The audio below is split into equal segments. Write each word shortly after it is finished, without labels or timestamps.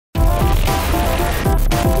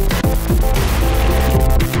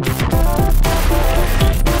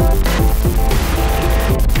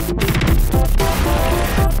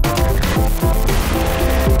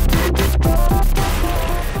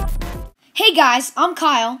guys, I'm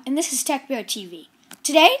Kyle, and this is TechBearTV.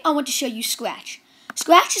 Today, I want to show you Scratch.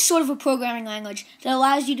 Scratch is sort of a programming language that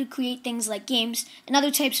allows you to create things like games and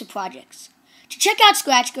other types of projects. To check out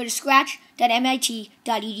Scratch, go to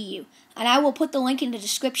scratch.mit.edu, and I will put the link in the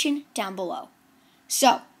description down below.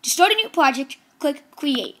 So, to start a new project, click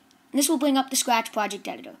Create, and this will bring up the Scratch project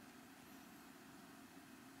editor.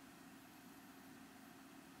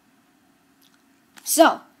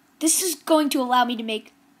 So, this is going to allow me to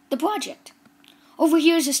make the project. Over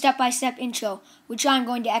here is a step-by-step intro, which I'm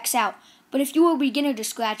going to X out, but if you are a beginner to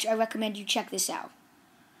Scratch, I recommend you check this out.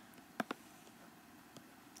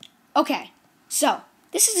 Okay, so,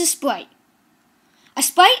 this is a sprite. A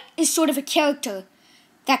sprite is sort of a character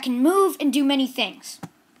that can move and do many things.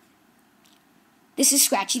 This is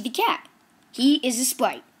Scratchy the cat. He is a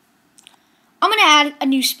sprite. I'm going to add a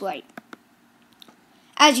new sprite.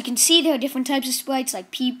 As you can see, there are different types of sprites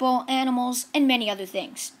like people, animals, and many other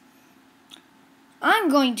things.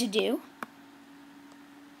 I'm going to do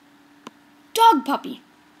Dog Puppy.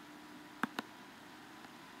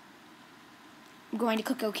 I'm going to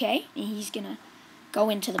click OK, and he's going to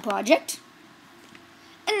go into the project.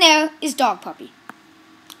 And there is Dog Puppy.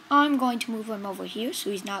 I'm going to move him over here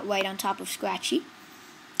so he's not right on top of Scratchy.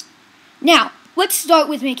 Now, let's start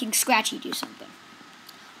with making Scratchy do something.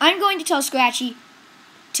 I'm going to tell Scratchy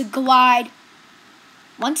to glide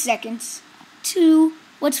 1 second to,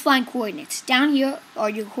 let's find coordinates. Down here are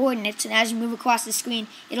your coordinates, and as you move across the screen,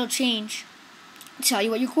 it'll change and tell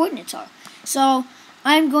you what your coordinates are. So,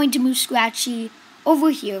 I'm going to move Scratchy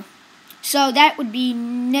over here. So, that would be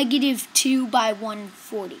 -2 by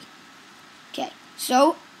 140. Okay,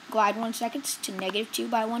 so, glide 1 second to -2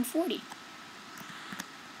 by 140.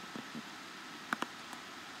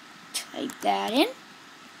 Type that in.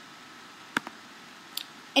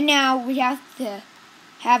 And now we have to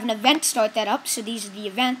have an event start that up, so these are the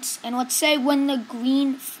events. And let's say when the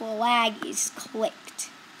green flag is clicked.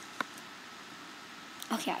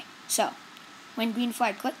 Okay, so when green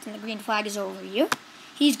flag clicked and the green flag is over here,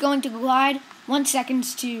 he's going to glide 1 second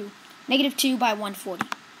to -2 by 140.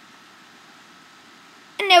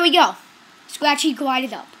 And there we go. Scratchy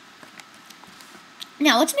glided up.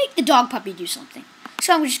 Now let's make the dog puppy do something.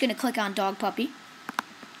 So I'm just going to click on dog puppy.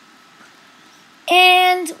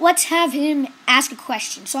 And let's have him ask a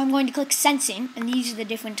question. So I'm going to click Sensing, and these are the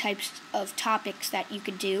different types of topics that you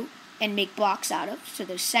could do and make blocks out of. So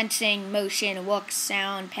there's Sensing, Motion, Look,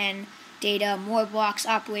 Sound, Pen, Data, More Blocks,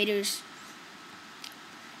 Operators,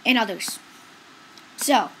 and others.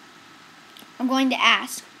 So, I'm going to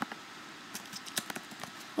ask.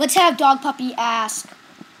 Let's have Dog Puppy ask,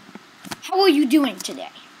 how are you doing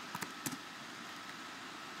today?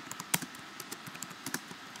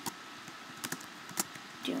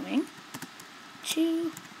 Doing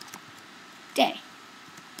today.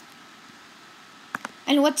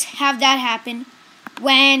 And let's have that happen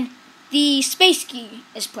when the space key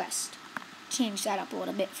is pressed. Change that up a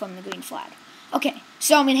little bit from the green flag. Okay,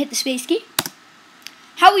 so I'm going to hit the space key.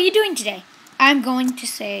 How are you doing today? I'm going to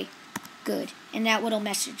say good. And that little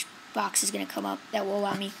message box is going to come up that will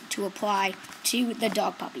allow me to apply to the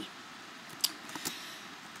dog puppy.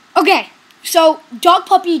 Okay, so dog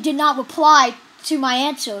puppy did not reply to my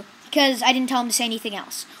answer because I didn't tell him to say anything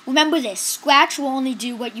else. Remember this, Scratch will only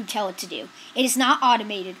do what you tell it to do. It is not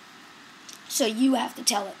automated, so you have to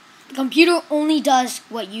tell it. The computer only does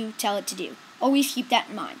what you tell it to do. Always keep that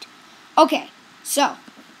in mind. Okay, so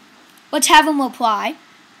let's have him reply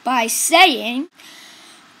by saying,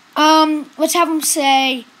 let's have him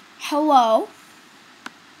say hello.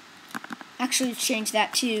 Actually, let's change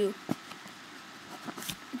that to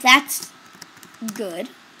that's good.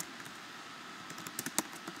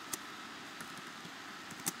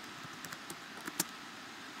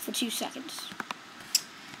 For 2 seconds.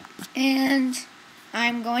 And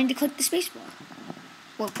I'm going to click the spacebar.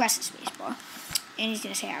 Or press the spacebar. And he's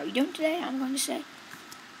going to say, how are you doing today? I'm going to say,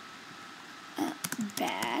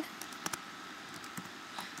 bad.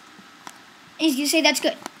 And he's going to say, that's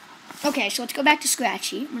good. Okay, so let's go back to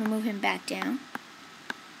Scratchy. I'm going to move him back down.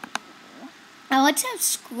 Now let's have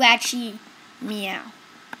Scratchy meow.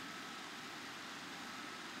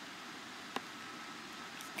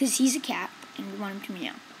 Because he's a cat, and we want him to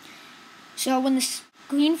meow. So when the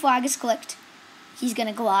green flag is clicked, he's going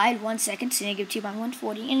to glide 1 second to -2 by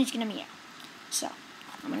 140, and he's going to meow. So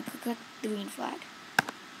I'm going to click the green flag.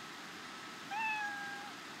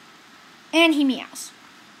 And he meows.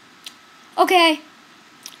 Okay.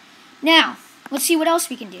 Now, let's see what else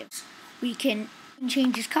we can do. We can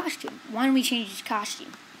change his costume. Why don't we change his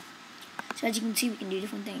costume? So as you can see, we can do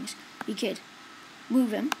different things. We could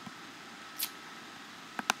move him.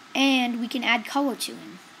 And we can add color to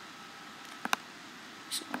him.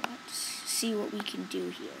 So let's see what we can do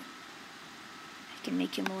here. I can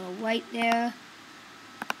make him a little white there.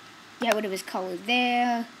 Get rid of his color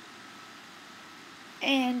there.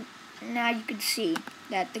 And now you can see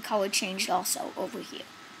that the color changed also over here.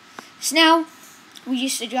 So now, we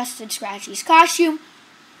just adjusted Scratchy's costume.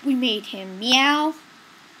 We made him meow.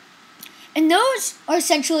 And those are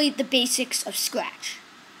essentially the basics of Scratch.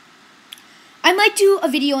 I might do a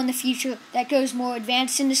video in the future that goes more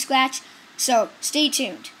advanced into Scratch, so stay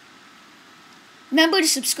tuned. Remember to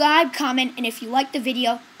subscribe, comment, and if you like the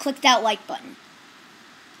video, click that like button.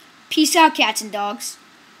 Peace out, cats and dogs.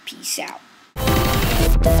 Peace out.